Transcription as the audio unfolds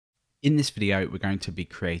In this video, we're going to be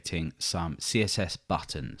creating some CSS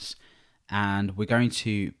buttons, and we're going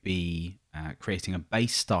to be creating a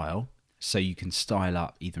base style so you can style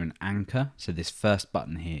up either an anchor. So this first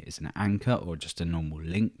button here is an anchor or just a normal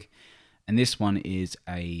link. And this one is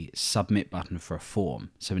a submit button for a form,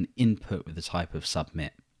 so an input with the type of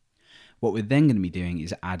submit. What we're then going to be doing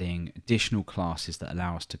is adding additional classes that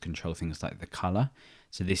allow us to control things like the color.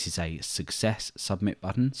 So this is a success submit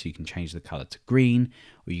button, so you can change the color to green,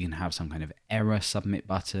 or you can have some kind of error submit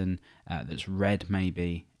button that's red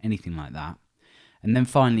maybe, anything like that. And then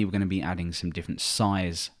finally, we're going to be adding some different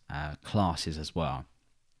size classes as well.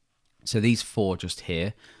 So these four just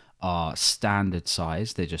here are standard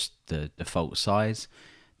size, they're just the default size.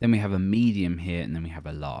 Then we have a medium here, and then we have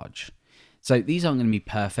a large. So these aren't going to be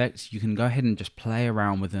perfect. You can go ahead and just play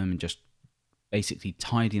around with them and just basically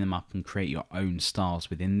tidy them up and create your own styles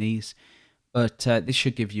within these. But this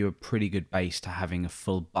should give you a pretty good base to having a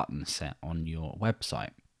full button set on your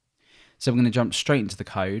website. So we're going to jump straight into the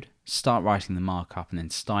code, start writing the markup and then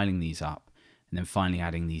styling these up, and then finally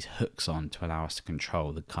adding these hooks on to allow us to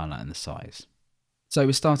control the color and the size. So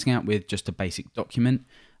we're starting out with just a basic document.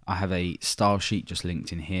 I have a style sheet just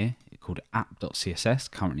linked in here called app.css,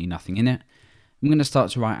 currently nothing in it. I'm going to start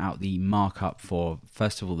to write out the markup for,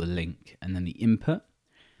 first of all, the link and then the input.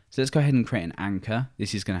 So let's go ahead and create an anchor.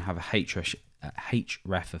 This is going to have a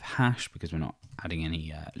href of hash because we're not adding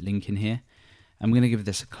any link in here. I'm going to give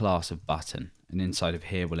this a class of button, and inside of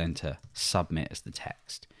here we'll enter submit as the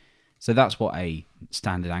text. So that's what a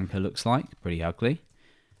standard anchor looks like, pretty ugly.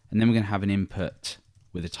 And then we're going to have an input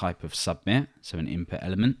with a type of submit, so an input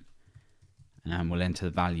element, and we'll enter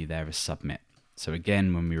the value there as submit. So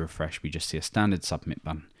again, when we refresh, we just see a standard submit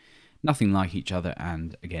button, nothing like each other,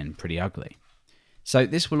 and again, pretty ugly. So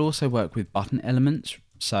this will also work with button elements.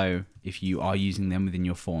 So if you are using them within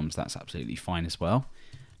your forms, that's absolutely fine as well.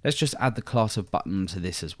 Let's just add the class of button to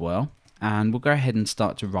this as well, and we'll go ahead and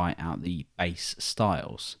start to write out the base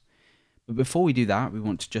styles. But before we do that, we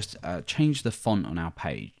want to just change the font on our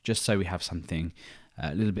page, just so we have something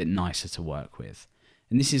a little bit nicer to work with.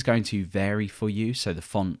 And this is going to vary for you, so the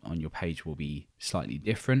font on your page will be slightly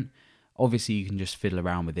different. Obviously, you can just fiddle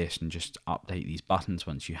around with this and just update these buttons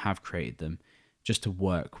once you have created them, just to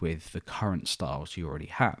work with the current styles you already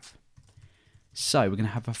have. So we're going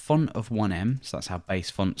to have a font of 1M, so that's our base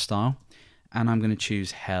font style. And I'm going to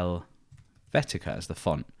choose Helvetica as the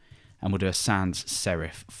font, and we'll do a sans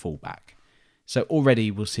serif fallback. So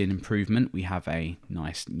already we'll see an improvement. We have a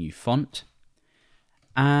nice new font.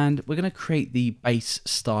 And we're going to create the base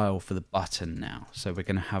style for the button now. So we're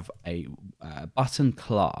going to have a button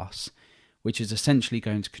class, which is essentially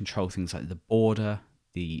going to control things like the border,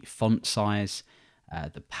 the font size,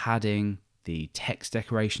 the padding, the text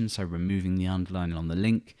decoration, so removing the underline on the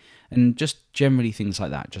link, and just generally things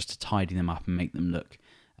like that, just to tidy them up and make them look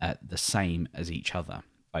the same as each other,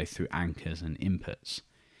 both through anchors and inputs.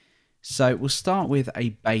 So we'll start with a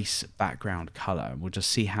base background color, and we'll just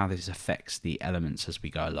see how this affects the elements as we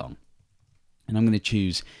go along. And I'm going to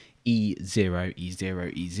choose E0,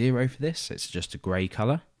 E0, E0 for this. So it's just a gray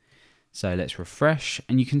color. So let's refresh,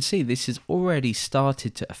 and you can see this has already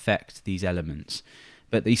started to affect these elements,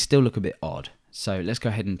 but they still look a bit odd. So let's go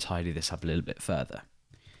ahead and tidy this up a little bit further.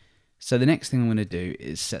 So the next thing I'm going to do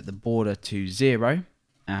is set the border to 0,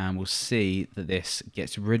 and we'll see that this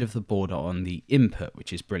gets rid of the border on the input,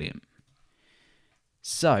 which is brilliant.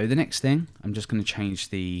 So the next thing, I'm just going to change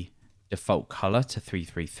the default color to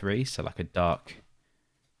 333, so like a dark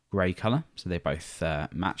gray color, so they both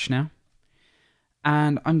match now.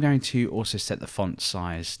 And I'm going to also set the font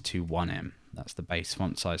size to 1M. That's the base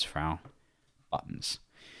font size for our buttons.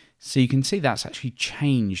 So you can see that's actually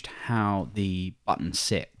changed how the button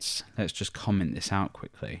sits. Let's just comment this out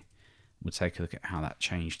quickly. We'll take a look at how that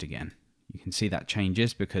changed again. You can see that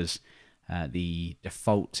changes because the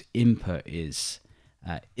default input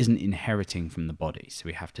isn't inheriting from the body, so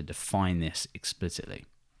we have to define this explicitly.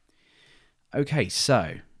 Okay,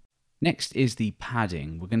 so next is the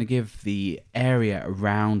padding. We're going to give the area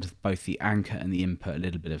around both the anchor and the input a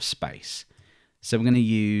little bit of space. So we're going to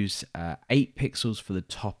use 8 pixels for the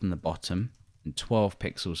top and the bottom, and 12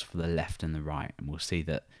 pixels for the left and the right, and we'll see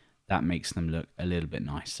that that makes them look a little bit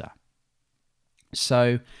nicer.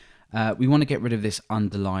 So we want to get rid of this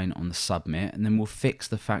underline on the submit, and then we'll fix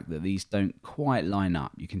the fact that these don't quite line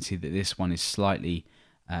up. You can see that this one is slightly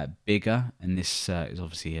bigger, and this is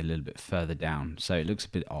obviously a little bit further down, so it looks a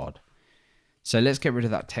bit odd. So let's get rid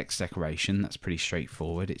of that text decoration. That's pretty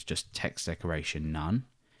straightforward. It's just text decoration none.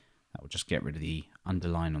 That will just get rid of the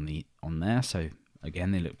underline on there. So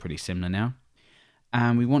again, they look pretty similar now.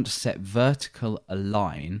 And we want to set vertical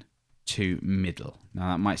align to middle.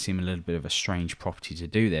 Now that might seem a little bit of a strange property to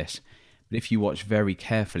do this, but if you watch very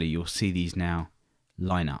carefully, you'll see these now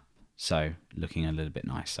line up. So looking a little bit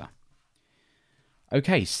nicer.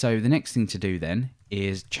 Okay, so the next thing to do then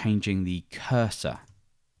is changing the cursor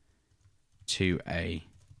to a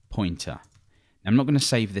pointer. Now, I'm not going to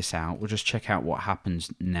save this out. We'll just check out what happens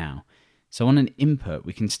now. So on an input,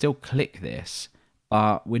 we can still click this,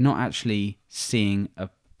 but we're not actually seeing a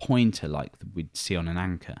pointer like we'd see on an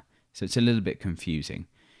anchor. So it's a little bit confusing.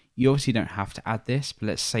 You obviously don't have to add this, but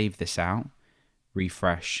let's save this out,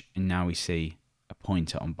 refresh, and now we see a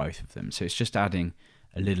pointer on both of them. So it's just adding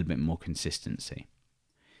a little bit more consistency.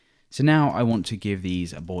 So now I want to give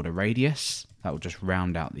these a border radius. That will just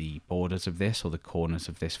round out the borders of this, or the corners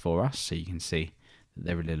of this for us. So you can see that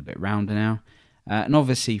they're a little bit rounder now. And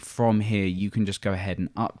obviously from here, you can just go ahead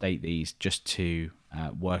and update these just to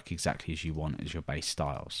work exactly as you want as your base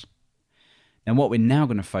styles. Now what we're now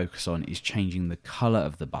going to focus on is changing the color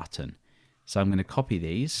of the button. So I'm going to copy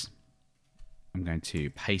these. I'm going to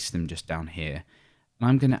paste them just down here. And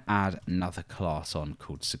I'm going to add another class on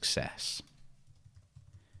called Success.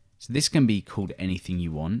 So this can be called anything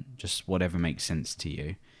you want, just whatever makes sense to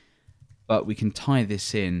you. But we can tie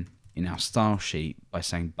this in our style sheet by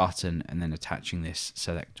saying button and then attaching this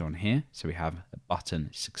selector on here. So we have a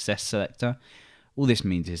button success selector. All this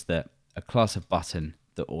means is that a class of button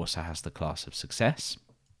that also has the class of success.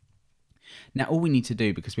 Now all we need to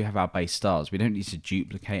do, because we have our base styles, we don't need to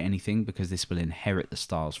duplicate anything because this will inherit the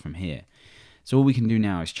styles from here. So all we can do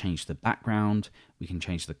now is change the background, we can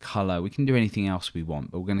change the color, we can do anything else we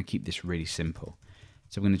want, but we're going to keep this really simple.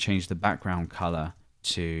 So we're going to change the background color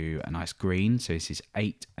to a nice green. So this is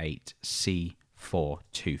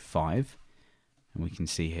 88C425. And we can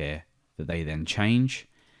see here that they then change.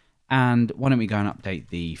 And why don't we go and update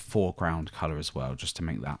the foreground color as well, just to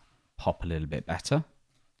make that pop a little bit better,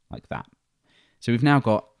 like that. So we've now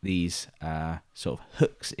got these sort of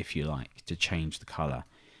hooks, if you like, to change the color.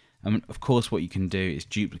 And of course, what you can do is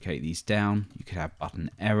duplicate these down. You could have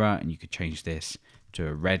button error, and you could change this to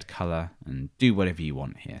a red color and do whatever you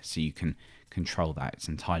want here. So you can control that. It's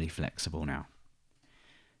entirely flexible now.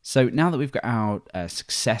 So now that we've got our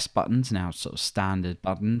success buttons and our sort of standard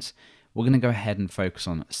buttons, we're going to go ahead and focus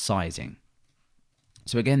on sizing.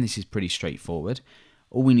 So again, this is pretty straightforward.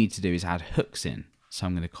 All we need to do is add hooks in. So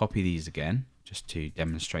I'm going to copy these again, just to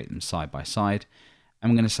demonstrate them side by side.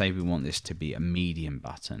 And we're going to say we want this to be a medium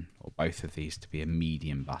button, or both of these to be a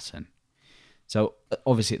medium button. So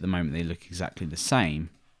obviously at the moment they look exactly the same,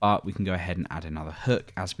 but we can go ahead and add another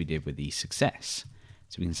hook as we did with the success.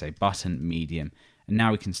 So we can say button, medium, and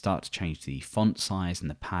now we can start to change the font size and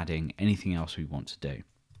the padding, anything else we want to do.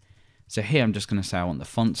 So here I'm just going to say I want the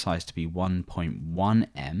font size to be 1.1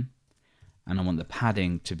 em, and I want the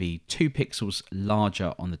padding to be 2 pixels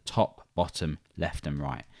larger on the top, bottom, left and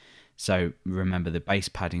right. So remember, the base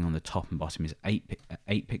padding on the top and bottom is 8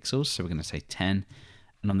 pixels, so we're going to say 10.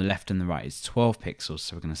 And on the left and the right is 12 pixels,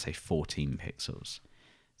 so we're going to say 14 pixels.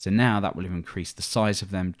 So now that will increase the size of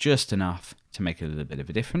them just enough to make a little bit of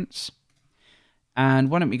a difference. And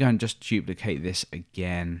why don't we go and just duplicate this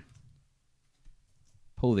again.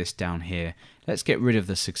 Pull this down here. Let's get rid of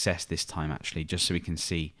the success this time, actually, just so we can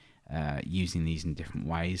see using these in different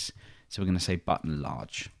ways. So we're going to say button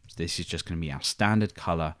large. So this is just going to be our standard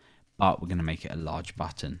color, but we're going to make it a large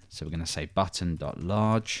button. So we're going to say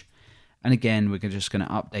button.large. And again, we're just going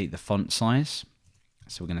to update the font size.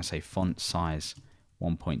 So we're going to say font size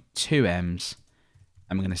 1.2 ems.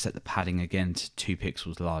 And we're going to set the padding again to 2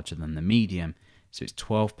 pixels larger than the medium. So it's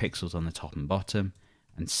 12 pixels on the top and bottom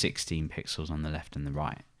and 16 pixels on the left and the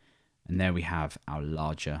right. And there we have our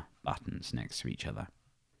larger buttons next to each other.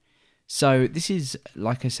 So this is,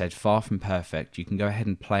 like I said, far from perfect. You can go ahead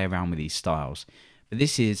and play around with these styles. But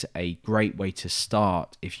this is a great way to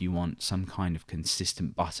start if you want some kind of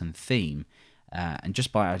consistent button theme. And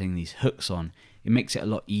just by adding these hooks on, it makes it a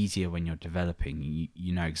lot easier when you're developing.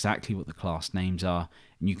 You know exactly what the class names are,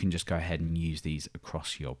 and you can just go ahead and use these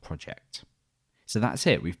across your project. So that's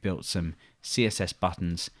it. We've built some CSS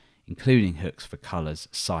buttons, including hooks for colors,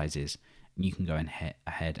 sizes, and you can go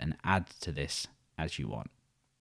ahead and add to this as you want.